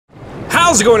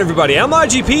How's it going, everybody? I'm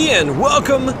IGP, and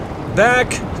welcome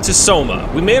back to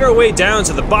Soma. We made our way down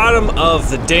to the bottom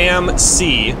of the damn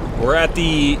sea. We're at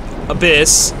the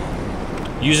abyss.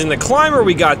 Using the climber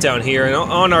we got down here, and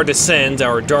on our descent,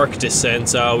 our dark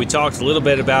descent, we talked a little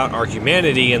bit about our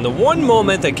humanity, and the one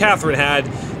moment that Catherine had,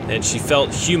 and she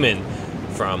felt human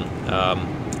from,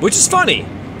 which is funny,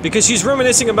 because she's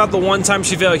reminiscing about the one time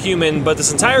she felt human, but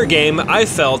this entire game, I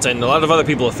felt, and a lot of other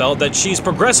people have felt, that she's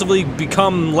progressively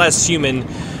become less human,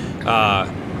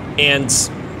 and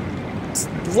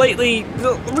lately,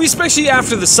 especially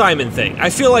after the Simon thing, I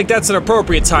feel like that's an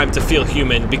appropriate time to feel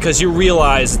human, because you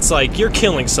realize it's like, you're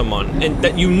killing someone, and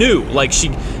that you knew, like, she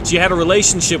had a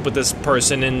relationship with this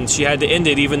person, and she had to end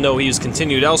it even though he was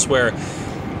continued elsewhere.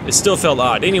 It still felt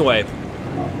odd. Anyway,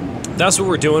 that's what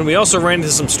we're doing. We also ran into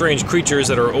some strange creatures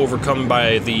that are overcome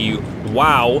by the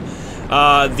WoW.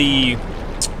 The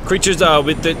creatures,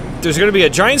 there's gonna be a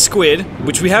giant squid,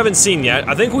 which we haven't seen yet.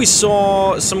 I think we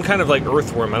saw some kind of, like,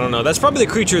 earthworm, I don't know. That's probably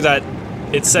the creature that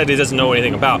it said it doesn't know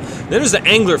anything about. Then there's the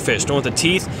anglerfish, the one with the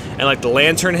teeth, and, like, the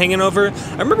lantern hanging over.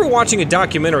 I remember watching a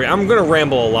documentary. I'm gonna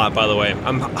ramble a lot, by the way.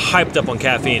 I'm hyped up on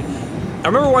caffeine. I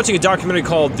remember watching a documentary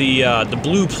called The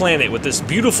Blue Planet with this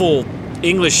beautiful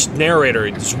English narrator.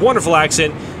 It's a wonderful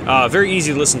accent, very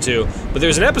easy to listen to. But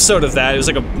there's an episode of that, it was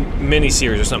like a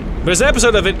mini-series or something. But there's an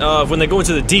episode of it when they go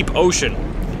into the deep ocean.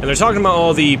 And they're talking about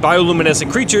all the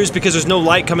bioluminescent creatures because there's no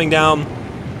light coming down.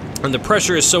 And the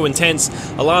pressure is so intense,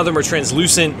 a lot of them are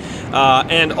translucent.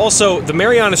 And also, the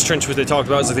Marianas Trench, which they talked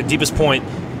about, is like the deepest point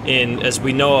in, as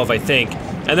we know of, I think.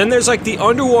 And then there's like the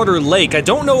underwater lake. I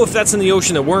don't know if that's in the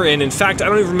ocean that we're in. In fact, I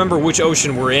don't even remember which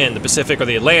ocean we're in, the Pacific or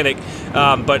the Atlantic.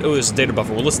 But it was a data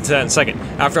buffer. We'll listen to that in a second,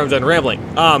 after I'm done rambling.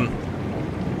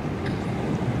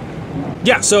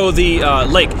 Yeah, so the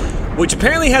lake, which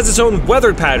apparently has its own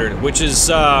weather pattern, which is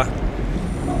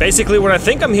basically what I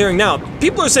think I'm hearing now.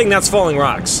 People are saying that's falling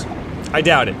rocks. I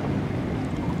doubt it.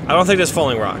 I don't think that's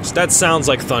falling rocks. That sounds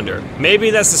like thunder.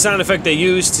 Maybe that's the sound effect they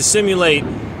use to simulate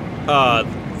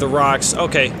the rocks.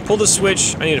 Okay, pull the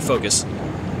switch. I need to focus.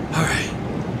 Alright.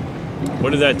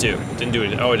 What did that do? Didn't do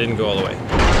it. Oh, it didn't go all the way.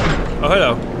 Oh,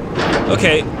 hello.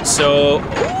 Okay, so...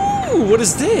 Ooh, what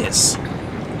is this?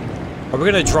 Are we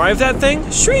gonna drive that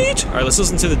thing? Sweet! Alright, let's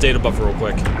listen to the data buffer real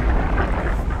quick.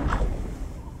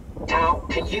 Tao,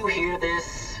 can you hear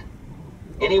this?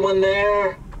 Anyone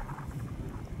there?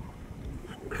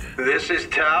 This is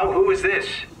Tao. Who is this?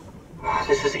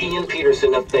 This is Ian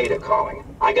Peterson of Theta calling.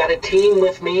 I got a team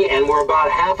with me, and we're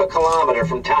about half a kilometer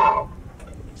from Tao.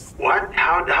 What?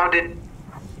 How did...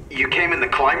 You came in the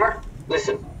climber?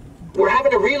 Listen, we're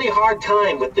having a really hard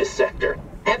time with this sector.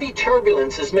 Heavy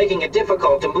turbulence is making it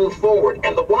difficult to move forward,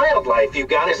 and the wildlife you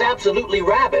got is absolutely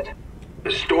rabid.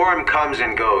 The storm comes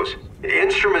and goes. The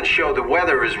instruments show the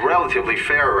weather is relatively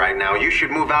fair right now. You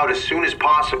should move out as soon as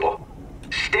possible.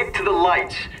 Stick to the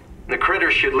lights. The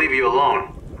critters should leave you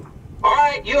alone.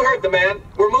 Alright, you heard the man.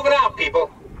 We're moving out,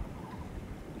 people.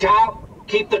 Tao,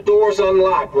 keep the doors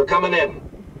unlocked. We're coming in.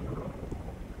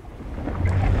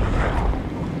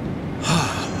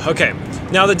 Okay.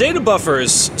 Now, the data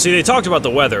buffers... See, they talked about the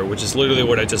weather, which is literally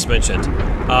what I just mentioned.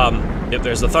 Yep,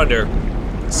 there's the thunder.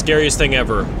 Scariest thing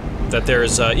ever. That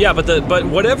there's, yeah, but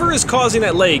whatever is causing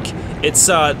that lake, it's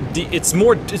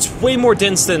way more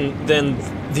dense than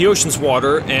the ocean's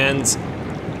water, and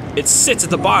it sits at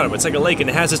the bottom. It's like a lake, and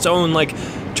it has its own, like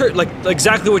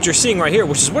exactly what you're seeing right here,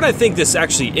 which is what I think this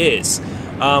actually is.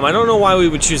 I don't know why we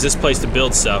would choose this place to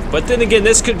build stuff, but then again,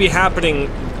 this could be happening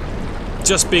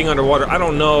just being underwater. I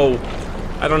don't know.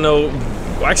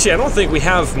 Actually, I don't think we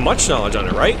have much knowledge on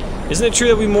it, right? Isn't it true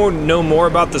that we know more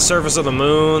about the surface of the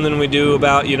moon than we do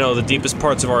about, you know, the deepest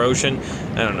parts of our ocean?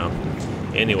 I don't know.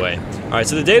 Anyway. Alright,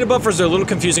 so the data buffers are a little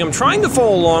confusing. I'm trying to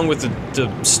follow along with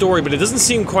the story, but it doesn't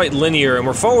seem quite linear, and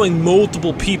we're following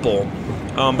multiple people,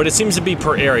 but it seems to be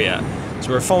per area. So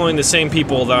we're following the same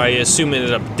people that I assume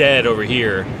ended up dead over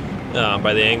here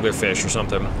by the anglerfish or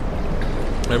something.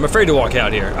 I'm afraid to walk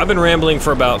out here. I've been rambling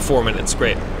for about 4 minutes.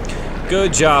 Great.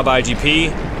 Good job,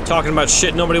 IGP. Talking about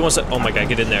shit nobody wants to- Oh my god,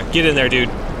 get in there. Get in there, dude.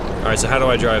 Alright, so how do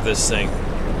I drive this thing?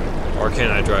 Or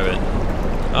can I drive it?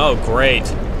 Oh, great.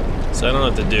 So I don't know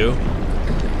what to do.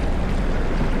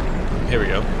 Here we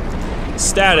go.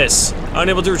 Status.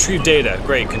 Unable to retrieve data.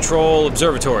 Great. Control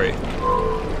observatory.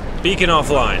 Beacon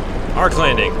offline. Arc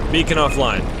landing. Beacon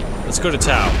offline. Let's go to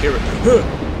Tao. Here we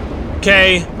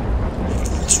Okay.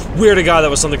 Swear to god that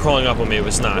was something crawling up on me. It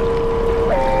was not.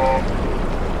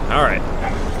 Alright.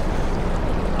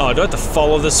 Oh, do I have to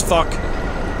follow this fuck?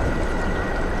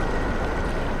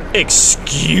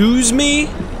 Excuse me?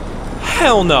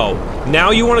 Hell no.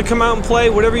 Now you want to come out and play,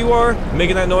 whatever you are?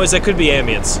 Making that noise, that could be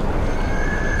ambience.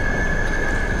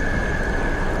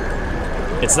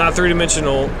 It's not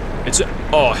three-dimensional. It's...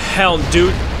 Oh, hell,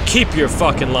 dude. Keep your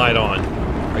fucking light on.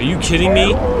 Are you kidding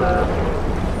me?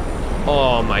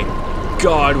 Oh my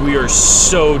god, we are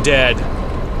so dead.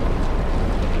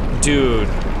 Dude.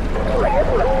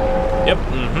 Yep,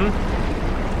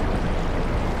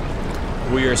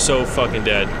 We are so fucking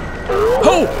dead.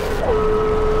 Oh!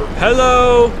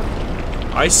 Hello!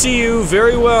 I see you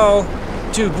very well.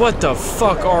 Dude, what the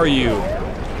fuck are you?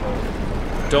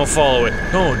 Don't follow it.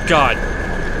 Oh, God.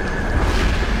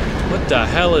 What the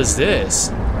hell is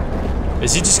this?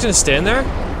 Is he just gonna stand there?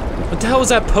 What the hell was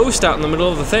that post out in the middle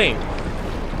of the thing?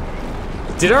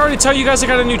 Did I already tell you guys I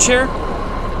got a new chair?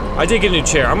 I did get a new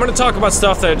chair. I'm gonna talk about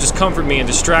stuff that just comfort me and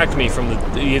distract me from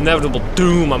the inevitable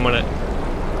doom I'm gonna...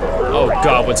 Oh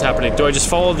god, what's happening? Do I just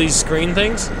follow these green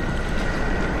things?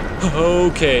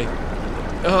 Okay.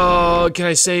 Oh, can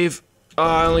I save?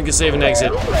 I only can save and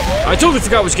exit. I totally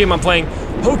forgot which game I'm playing.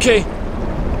 Okay.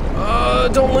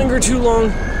 Don't linger too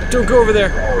long. Don't go over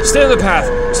there. Stay on the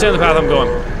path. Stay on the path I'm going.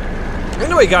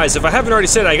 Anyway, guys, if I haven't already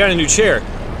said it, I got a new chair.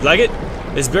 You like it?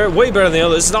 It's way better than the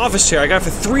other. This is an office chair I got for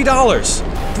 $3.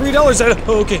 $3 out of...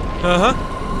 Oh, okay.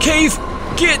 Cave!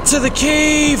 Get to the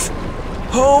cave!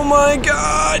 Oh my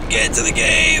god! Get to the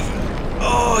cave!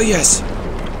 Oh, yes.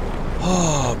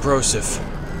 Oh, brosif.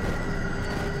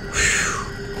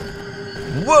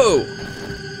 Whoa!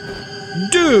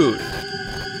 Dude!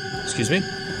 Excuse me?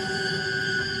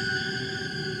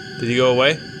 Did he go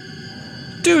away?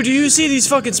 Dude, do you see these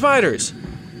fucking spiders?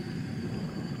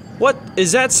 What?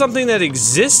 Is that something that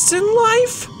exists in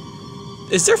life?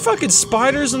 Is there fucking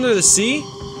spiders under the sea?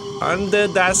 Under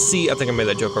the sea. I think I made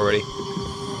that joke already.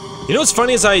 You know what's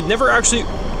funny is I never actually...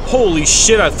 Holy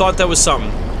shit, I thought that was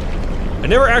something. I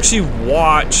never actually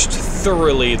watched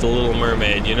thoroughly The Little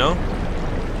Mermaid, you know?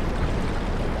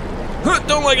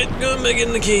 Don't like it. Gonna make it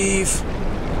in the cave.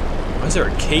 Why is there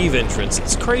a cave entrance?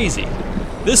 It's crazy.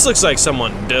 This looks like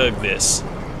someone dug this.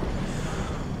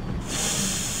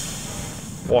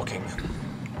 Walking.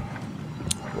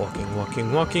 Walking,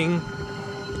 walking, walking.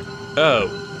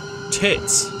 Oh.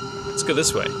 Tits. Let's go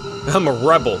this way. I'm a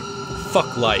rebel.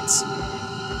 Fuck lights.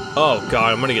 Oh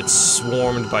god, I'm gonna get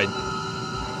swarmed by...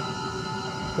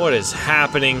 What is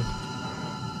happening?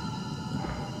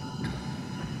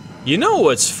 You know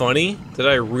what's funny that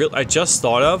I just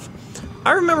thought of?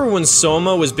 I remember when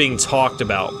Soma was being talked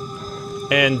about.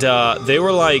 And, they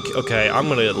were like, okay, I'm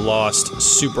gonna get lost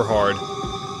super hard.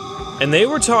 And they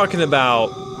were talking about,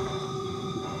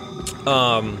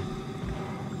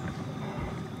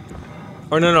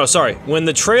 or no, sorry. When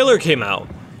the trailer came out,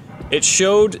 it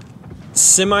showed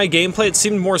semi-gameplay. It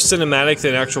seemed more cinematic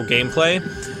than actual gameplay.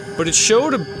 But it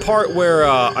showed a part where,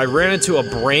 I ran into a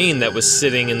brain that was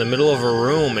sitting in the middle of a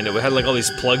room, and it had, like, all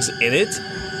these plugs in it.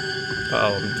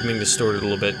 Uh-oh, I'm being distorted a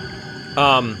little bit.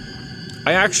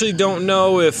 I actually don't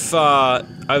know if,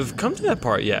 I've come to that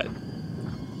part yet.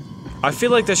 I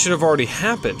feel like that should have already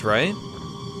happened, right?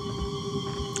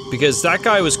 Because that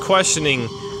guy was questioning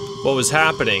what was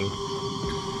happening.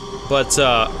 But,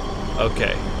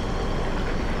 okay.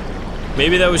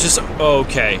 Maybe that was just...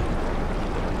 Okay.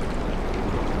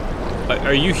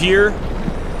 Are you here?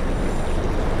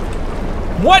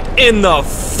 What in the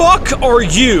fuck are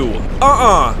you?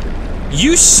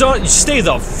 You stay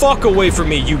the fuck away from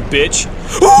me, you bitch.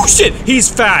 Oh shit! He's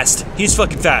fast! He's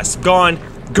fucking fast. Gone.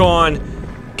 Gone.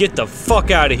 Get the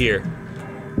fuck out of here.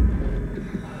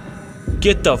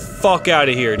 Get the fuck out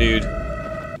of here, dude.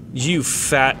 You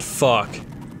fat fuck.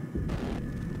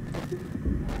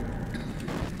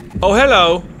 Oh,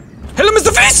 hello. Hello,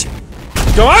 Mr. Fish!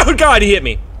 Go out! Oh, God, he hit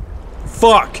me.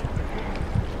 Fuck.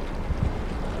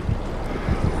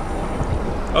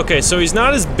 Okay, so he's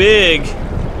not as big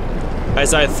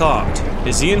as I thought.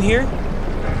 Is he in here?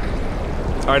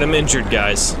 Alright, I'm injured,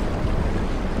 guys.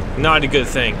 Not a good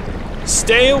thing.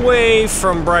 Stay away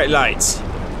from bright lights.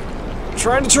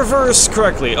 Trying to traverse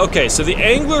correctly. Okay, so the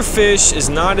anglerfish is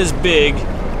not as big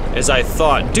as I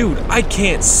thought. Dude, I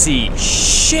can't see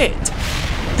shit.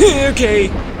 Okay.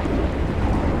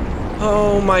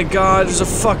 Oh my god, there's a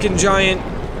fucking giant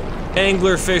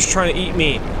anglerfish trying to eat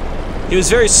me. He was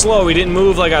very slow, he didn't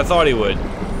move like I thought he would.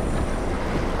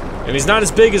 And he's not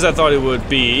as big as I thought he would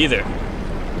be either.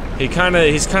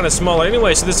 He's kinda smaller.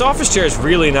 Anyway, so this office chair is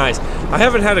really nice. I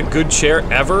haven't had a good chair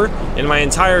ever in my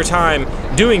entire time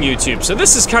doing YouTube, so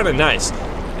this is kinda nice.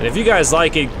 And if you guys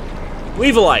like it,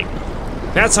 leave a like.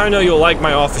 That's how I know you'll like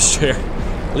my office chair.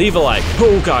 Leave a like.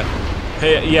 Oh god.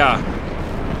 Hey, yeah.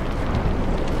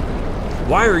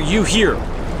 Why are you here?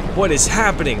 What is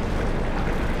happening?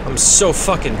 I'm so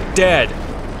fucking dead.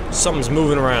 Something's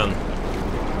moving around.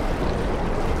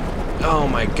 Oh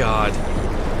my god.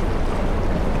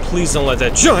 Please don't let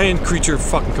that giant creature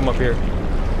fucking come up here.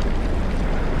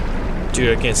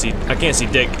 Dude, I can't see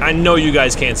dick. I know you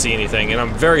guys can't see anything, and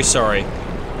I'm very sorry.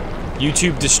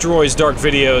 YouTube destroys dark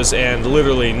videos, and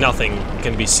literally nothing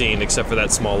can be seen except for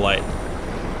that small light.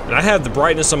 And I have the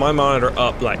brightness on my monitor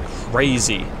up like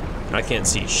crazy. I can't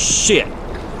see shit.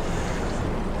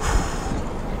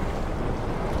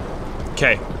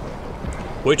 Okay.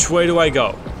 Which way do I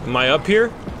go? Am I up here?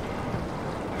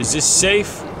 Is this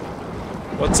safe?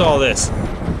 What's all this?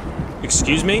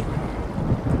 Excuse me?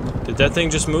 Did that thing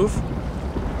just move?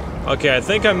 Okay, I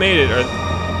think I made it.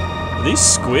 Are these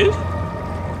squid?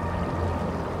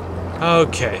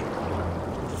 Okay.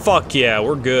 Fuck yeah,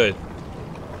 we're good.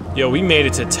 Yo, we made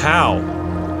it to Tau.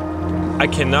 I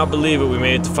cannot believe it, we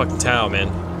made it to fucking Tau, man.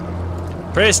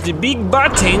 Press the big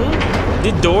button,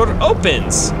 the door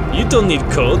opens. You don't need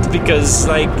code because,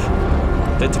 like,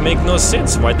 that make no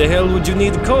sense. Why the hell would you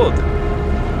need code?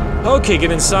 Okay,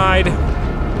 get inside.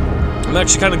 I'm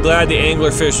actually kind of glad the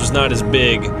anglerfish was not as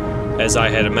big as I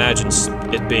had imagined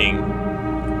it being.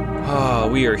 Ah,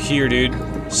 we are here, dude.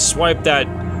 Swipe that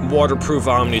waterproof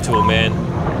Omni tool, man.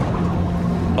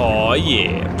 Aw,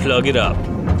 yeah, plug it up.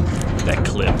 That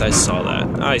clipped, I saw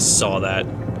that. I saw that.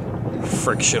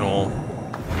 Frictional.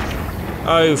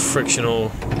 Oh, frictional.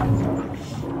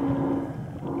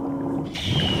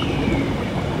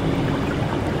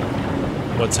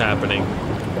 What's happening?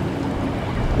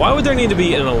 Why would there need to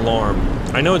be an alarm?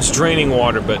 I know it's draining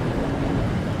water, but...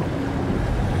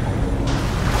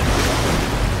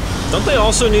 Don't they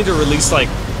also need to release, like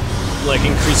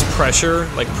increase pressure?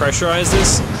 Like, pressurize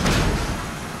this?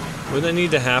 Would that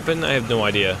need to happen? I have no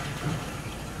idea.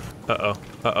 Uh-oh.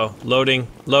 Uh-oh. Loading.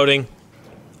 Loading.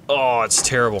 Oh, it's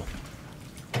terrible.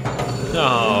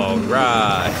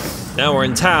 Alright. Now we're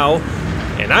in Tau,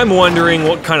 and I'm wondering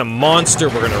what kind of monster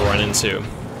we're gonna run into.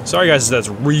 Sorry guys, that's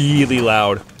really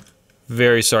loud.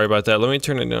 Very sorry about that. Let me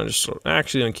turn it down just a little.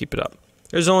 Actually, I'm gonna keep it up.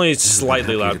 There's only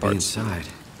slightly loud parts. Inside.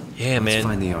 Yeah, man. Let's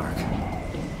find the Ark.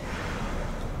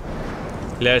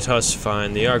 Let us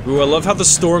find the Ark. Ooh, I love how the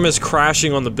storm is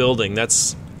crashing on the building.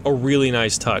 That's a really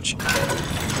nice touch.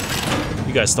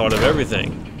 You guys thought of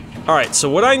everything. Alright, so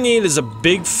what I need is a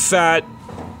big fat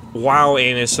wow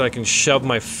anus so I can shove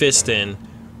my fist in.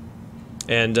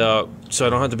 And, so I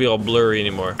don't have to be all blurry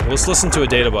anymore. Let's listen to a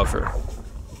data buffer.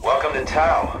 Welcome to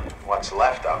Tau. What's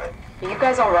left of it. Are you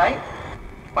guys alright?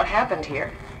 What happened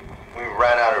here? We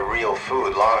ran out of real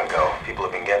food long ago. People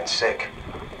have been getting sick.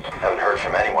 Haven't heard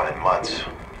from anyone in months.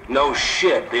 No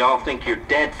shit, they all think you're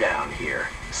dead down here.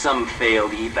 Some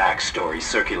failed evac story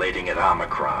circulating at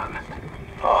Omicron.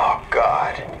 Oh,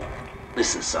 God.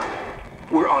 Listen, son.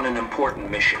 We're on an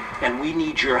important mission, and we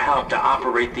need your help to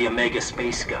operate the Omega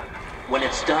space gun. When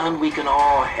it's done, we can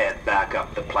all head back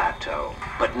up the plateau.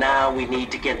 But now we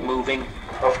need to get moving.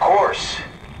 Of course.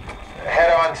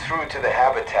 Head on through to the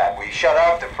habitat. We shut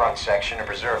off the front section to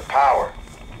preserve power.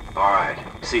 Alright,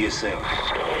 see you soon.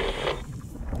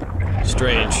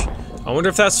 Strange. I wonder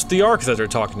if that's the Ark that they're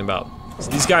talking about. So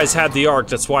these guys had the Ark,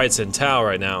 that's why it's in Tau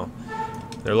right now.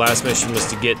 Their last mission was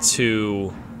to get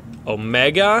to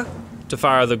Omega to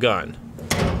fire the gun.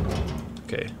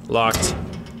 Okay, locked.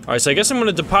 Alright, so I guess I'm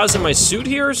gonna deposit my suit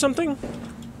here or something?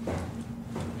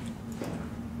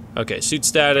 Okay, suit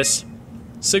status.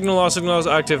 Signal loss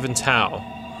active in Tau.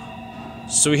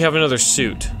 So we have another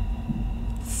suit.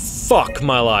 Fuck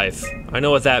my life. I know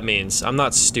what that means. I'm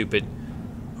not stupid.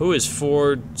 Who is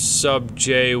Ford sub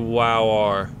J wow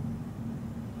R?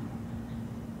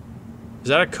 Is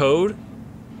that a code?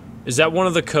 Is that one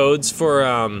of the codes for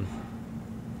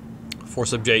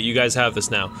sub J? You guys have this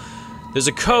now. There's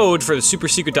a code for the super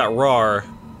secret.rar.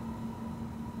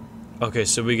 Okay,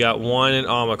 so we got one in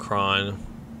Omicron,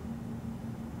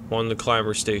 one in the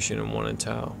climber station, and one in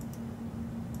Tau.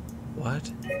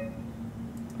 What?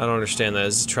 I don't understand that.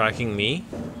 Is it tracking me?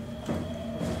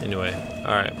 Anyway,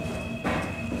 alright.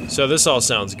 So this all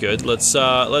sounds good. Let's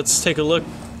take a look.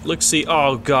 See.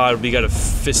 Oh god, we got a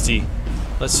fisty.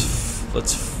 Let's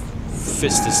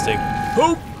fist this thing.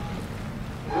 Hope!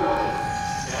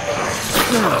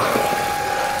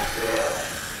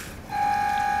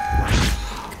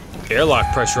 Airlock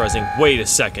pressurizing. Wait a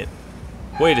second.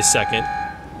 Wait a second.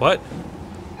 What?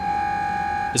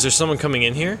 Is there someone coming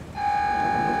in here?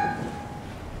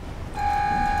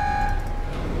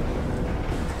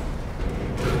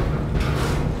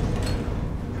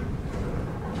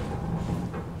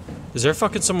 Is there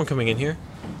fucking someone coming in here?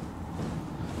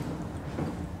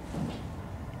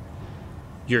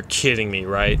 You're kidding me,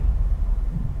 right?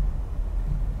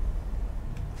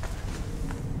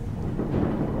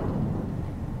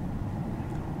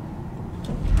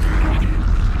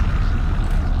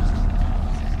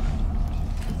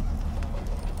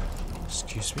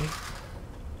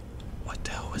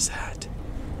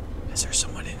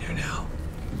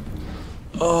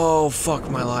 Oh, fuck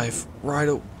my life. Right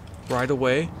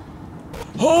away.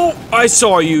 Oh, I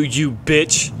saw you, you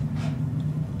bitch.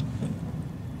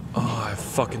 Oh, I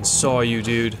fucking saw you,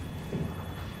 dude.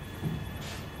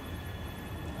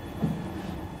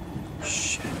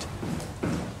 Shit.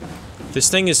 This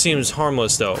thing seems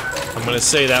harmless, though. I'm gonna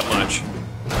say that much.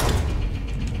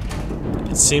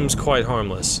 It seems quite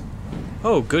harmless.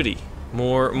 Oh, goody.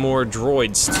 More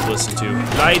droids to listen to.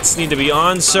 Lights need to be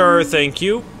on, sir. Thank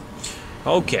you.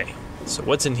 Okay. So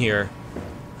what's in here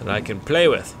that I can play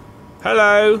with?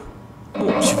 Hello.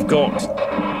 What you've got?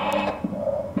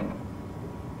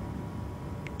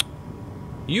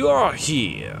 You are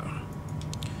here.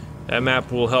 That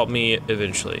map will help me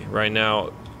eventually. Right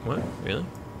now, what? Really?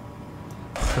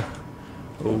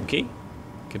 Okay.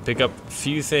 Can pick up a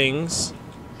few things.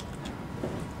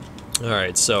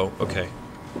 Alright, so, okay.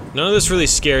 None of this really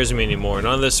scares me anymore.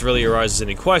 None of this really arises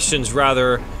any questions.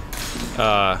 Rather,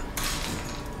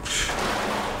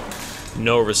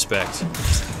 no respect.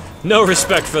 No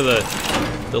respect for the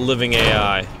living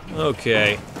AI.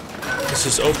 Okay. Let's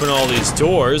just open all these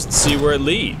doors and see where it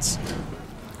leads.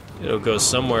 It'll go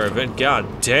somewhere event.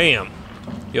 God damn.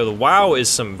 Yo, the WoW is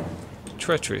some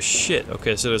treacherous shit.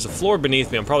 Okay, so there's a floor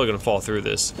beneath me. I'm probably gonna fall through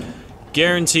this.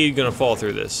 Guaranteed gonna fall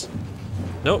through this.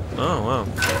 Nope. Oh, wow.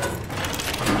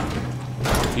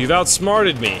 You've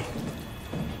outsmarted me.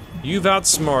 You've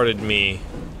outsmarted me,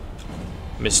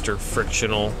 Mr.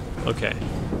 Frictional. Okay.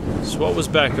 So what was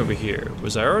back over here?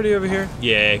 Was I already over here?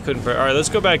 Yeah, I couldn't. Alright, let's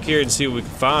go back here and see what we can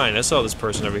find. I saw this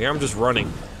person over here. I'm just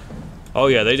running. Oh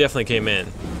yeah, they definitely came in.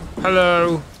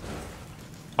 Hello.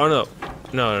 Oh no.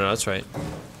 No, that's right.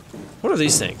 What are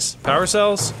these things? Power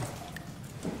cells?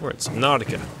 We're at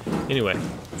Subnautica. Anyway.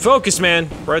 Focus, man!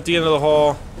 We're at the end of the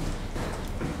hall.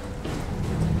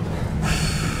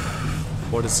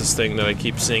 What is this thing that I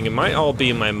keep seeing? It might all be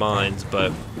in my mind,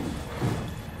 but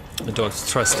I don't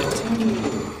trust it.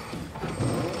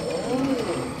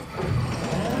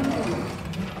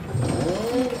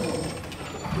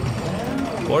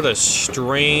 What a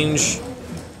strange...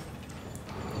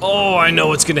 Oh, I know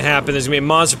what's gonna happen. There's gonna be a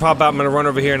monster pop out, I'm gonna run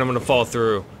over here and I'm gonna fall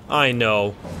through. I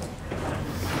know.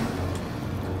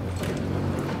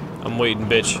 I'm waiting,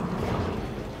 bitch.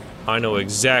 I know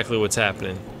exactly what's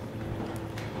happening.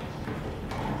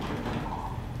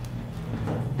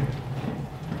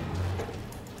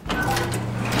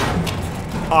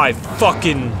 I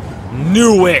fucking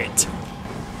knew it!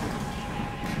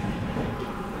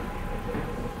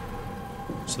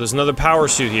 So there's another power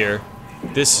chute here.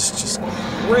 This is just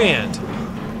grand.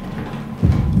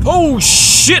 Oh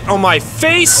shit on my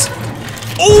face!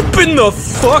 Open the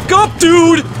fuck up,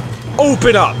 dude!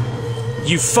 Open up!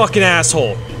 You fucking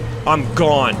asshole. I'm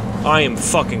gone. I am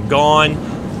fucking gone.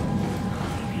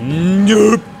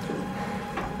 Nope.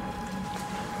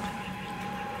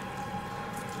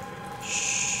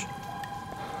 Shh.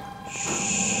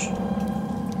 Shh.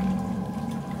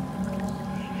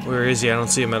 Where is he? I don't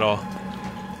see him at all.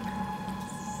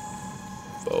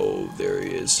 Oh, there he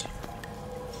is.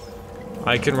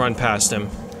 I can run past him.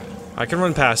 I can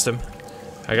run past him.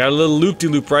 I got a little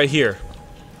loop-de-loop right here.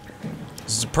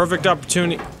 This is a perfect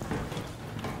opportunity.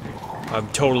 I'm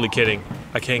totally kidding.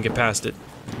 I can't get past it.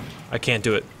 I can't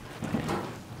do it.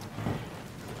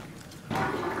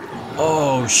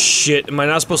 Oh shit, am I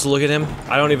not supposed to look at him?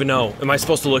 I don't even know. Am I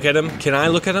supposed to look at him? Can I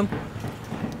look at him?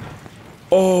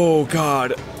 Oh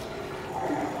god.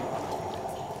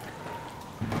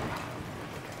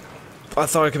 I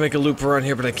thought I could make a loop around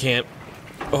here, but I can't.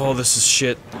 Oh, this is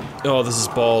shit. Oh, this is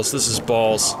balls. This is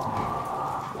balls.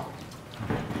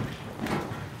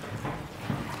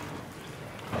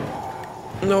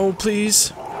 No,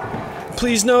 please.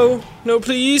 Please, no. No,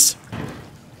 please.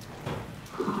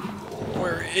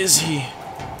 Where is he?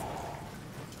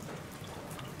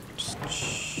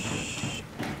 Shh.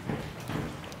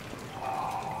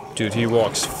 Dude, he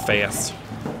walks fast.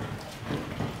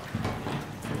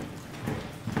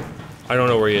 I don't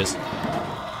know where he is.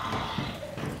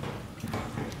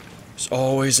 There's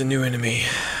always a new enemy.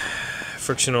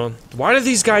 Frictional. Why do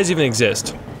these guys even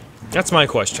exist? That's my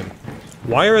question.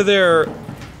 Why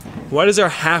does there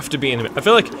have to be enemies? I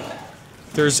feel like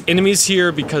there's enemies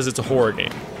here because it's a horror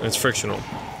game, and it's frictional.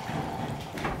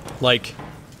 Like,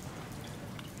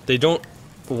 they don't...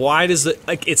 Why does it...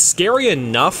 Like, it's scary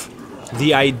enough,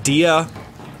 the idea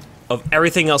of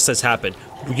everything else that's happened.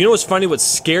 You know what's funny? What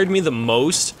scared me the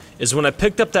most is when I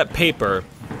picked up that paper,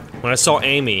 when I saw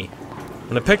Amy,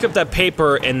 when I picked up that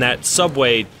paper in that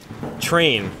subway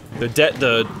train,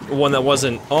 the one that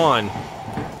wasn't on,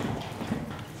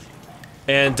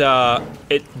 and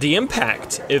the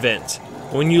impact event.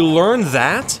 When you learn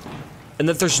that, and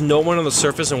that there's no one on the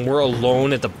surface and we're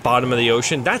alone at the bottom of the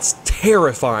ocean, that's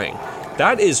terrifying.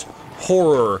 That is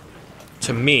horror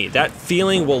to me. That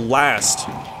feeling will last.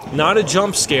 Not a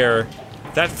jump scare.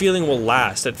 That feeling will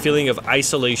last. That feeling of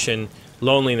isolation,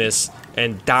 loneliness,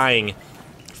 and dying,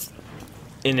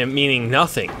 and it meaning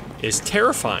nothing, is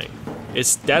terrifying.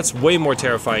 That's way more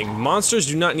terrifying. Monsters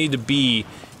do not need to be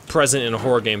present in a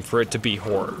horror game for it to be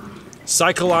horror.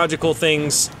 Psychological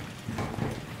things,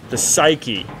 the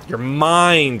psyche, your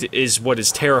mind is what is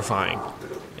terrifying.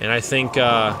 And I think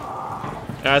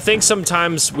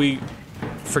sometimes we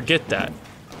forget that.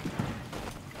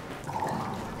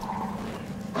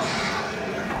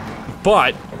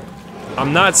 But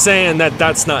I'm not saying that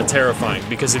that's not terrifying,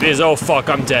 because it is. Oh fuck,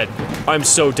 I'm dead. I'm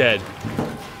so dead.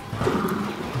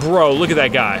 Bro, look at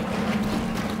that guy.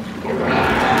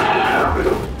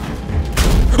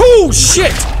 Oh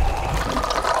shit!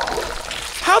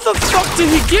 How the fuck did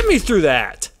he get me through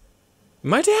that?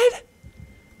 Am I dead?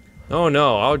 Oh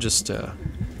no, I'll just I'm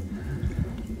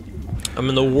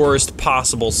in the worst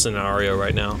possible scenario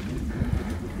right now.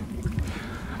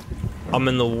 I'm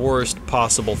in the worst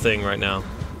possible thing right now.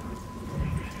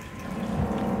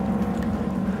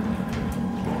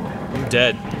 I'm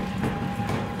dead.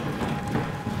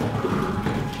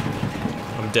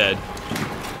 I'm dead.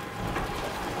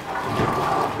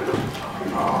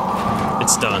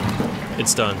 It's done.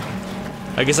 It's done.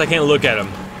 I guess I can't look at him.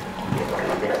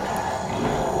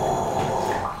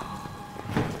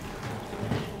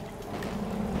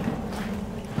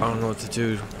 I don't know what to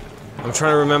do. I'm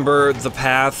trying to remember the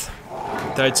path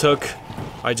that I took.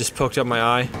 I just poked up my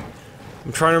eye.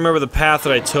 I'm trying to remember the path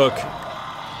that I took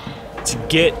to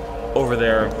get over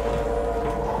there,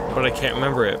 but I can't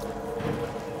remember it.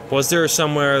 Was there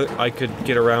somewhere I could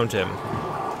get around him?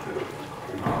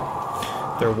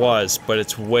 There was, but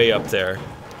it's way up there.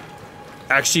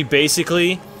 Actually,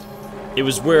 basically, it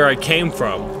was where I came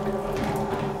from.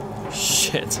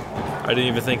 Shit. I didn't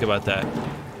even think about that.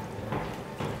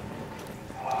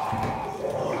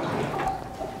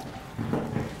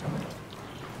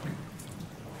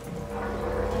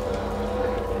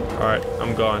 Alright,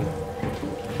 I'm gone.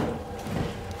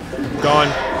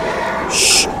 Gone.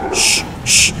 Shh, shh,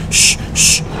 shh, shh,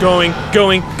 shh. Going.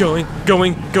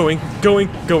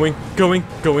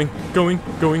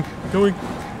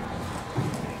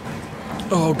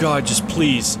 Oh god, just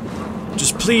please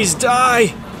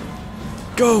die!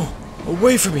 Go!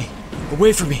 Away from me!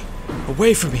 Away from me!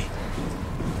 Away from me!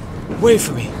 Away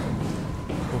from me!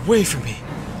 Away from me!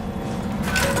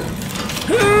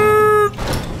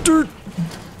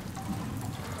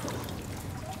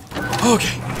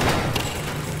 Okay.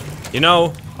 You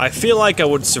know, I feel like I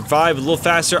would survive a little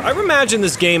faster. I imagine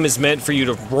this game is meant for you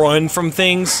to run from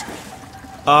things,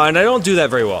 and I don't do that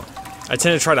very well. I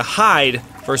tend to try to hide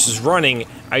versus running.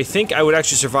 I think I would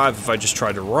actually survive if I just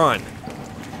tried to run.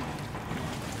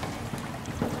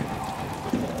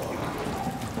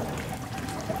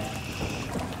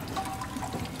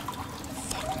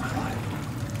 Fuck my life.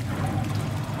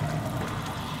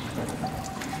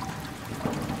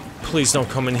 Please don't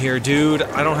come in here, dude.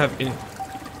 I don't have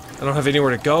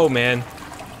anywhere to go, man.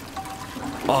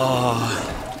 Oh.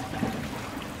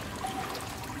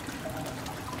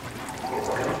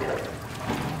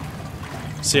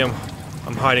 See, I'm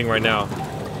hiding right now.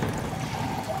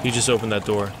 He just opened that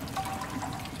door.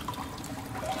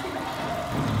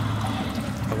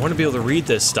 I want to be able to read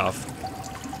this stuff.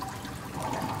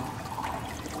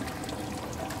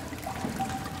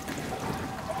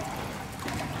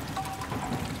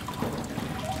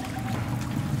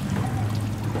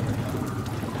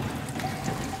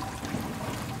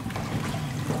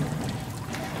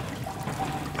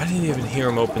 I didn't even hear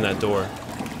him open that door.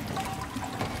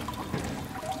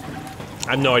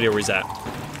 I have no idea where he's at.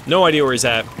 No idea where he's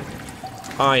at.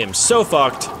 I am so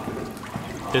fucked.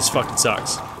 This fucking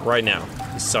sucks. Right now.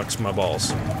 This sucks my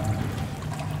balls.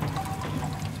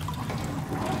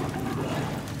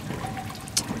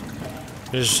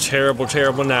 This is a terrible,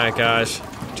 terrible night, guys.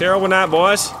 Terrible night,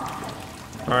 boys.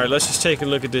 Alright, let's just take a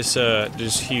look at this,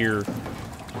 this here.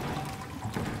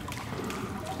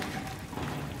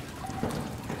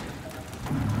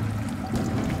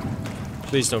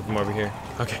 Please don't come over here.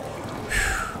 Okay.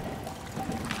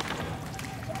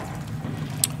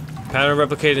 Pattern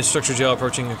replicated, structure gel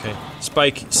approaching. Okay.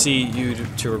 Spike C U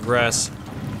to regress.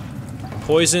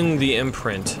 Poison the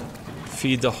imprint.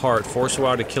 Feed the heart. Force a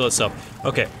while to kill itself.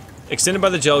 Okay. Extended by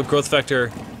the gel, growth vector,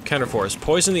 counterforce.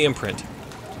 Poison the imprint.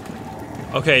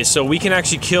 Okay, so we can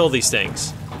actually kill these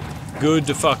things. Good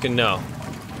to fucking know.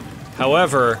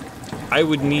 However, I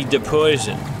would need the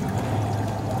poison.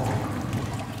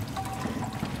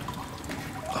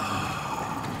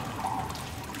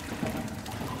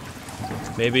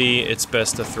 Maybe it's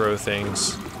best to throw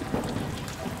things.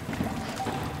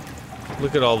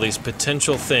 Look at all these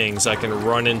potential things I can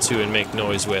run into and make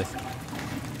noise with.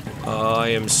 Oh, I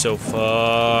am so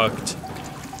fucked.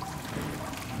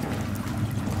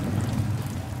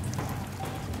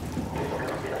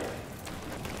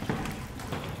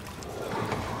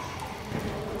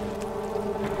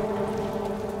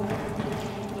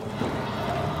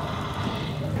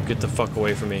 Get the fuck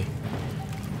away from me.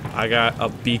 I got a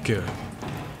beaker.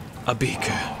 A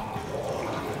beaker.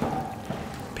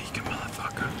 Beaker,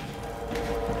 motherfucker.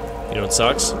 You know what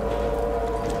sucks?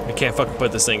 I can't fucking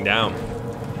put this thing down.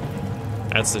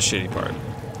 That's the shitty part.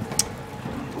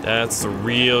 That's the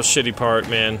real shitty part,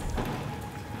 man.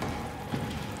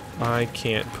 I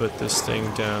can't put this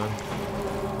thing down.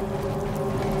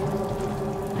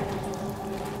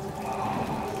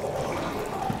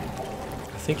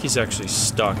 I think he's actually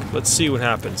stuck. Let's see what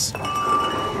happens.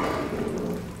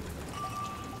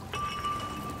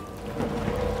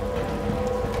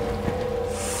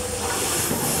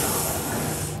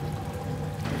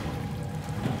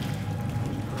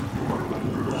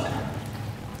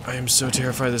 I am so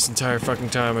terrified this entire fucking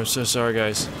time. I'm so sorry,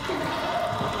 guys.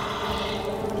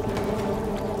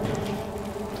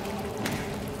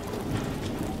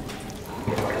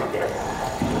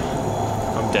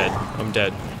 I'm dead. I'm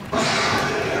dead.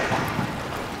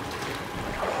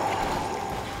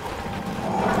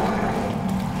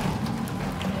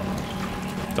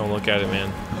 Don't look at it,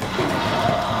 man.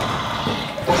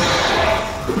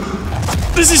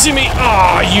 Does he see me?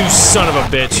 Aw, oh, you son of a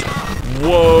bitch.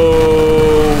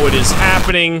 Whoa, what is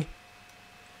happening?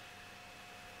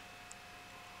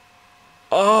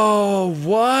 Oh,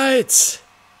 what?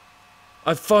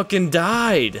 I fucking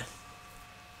died.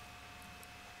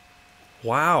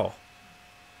 Wow.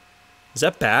 Is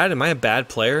that bad? Am I a bad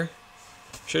player?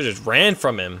 Should've just ran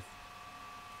from him.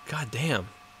 God damn.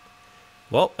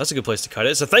 Well, that's a good place to cut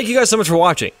it. So thank you guys so much for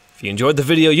watching. If you enjoyed the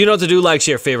video, you know what to do. Like,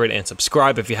 share, favorite, and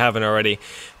subscribe if you haven't already.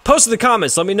 Post in the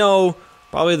comments. Let me know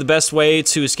probably the best way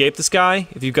to escape this guy.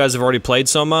 If you guys have already played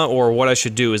Soma, or what I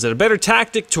should do. Is it a better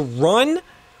tactic to run?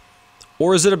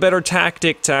 Or is it a better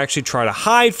tactic to actually try to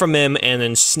hide from him and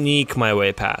then sneak my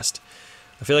way past?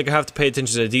 I feel like I have to pay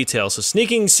attention to the details. So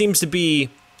sneaking seems to be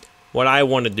what I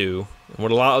want to do. And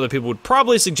what a lot of other people would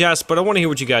probably suggest, but I want to hear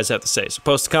what you guys have to say. So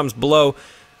post the comments below.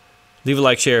 Leave a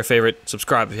like, share, favorite,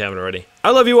 subscribe if you haven't already.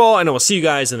 I love you all, and I will see you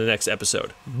guys in the next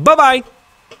episode. Bye-bye!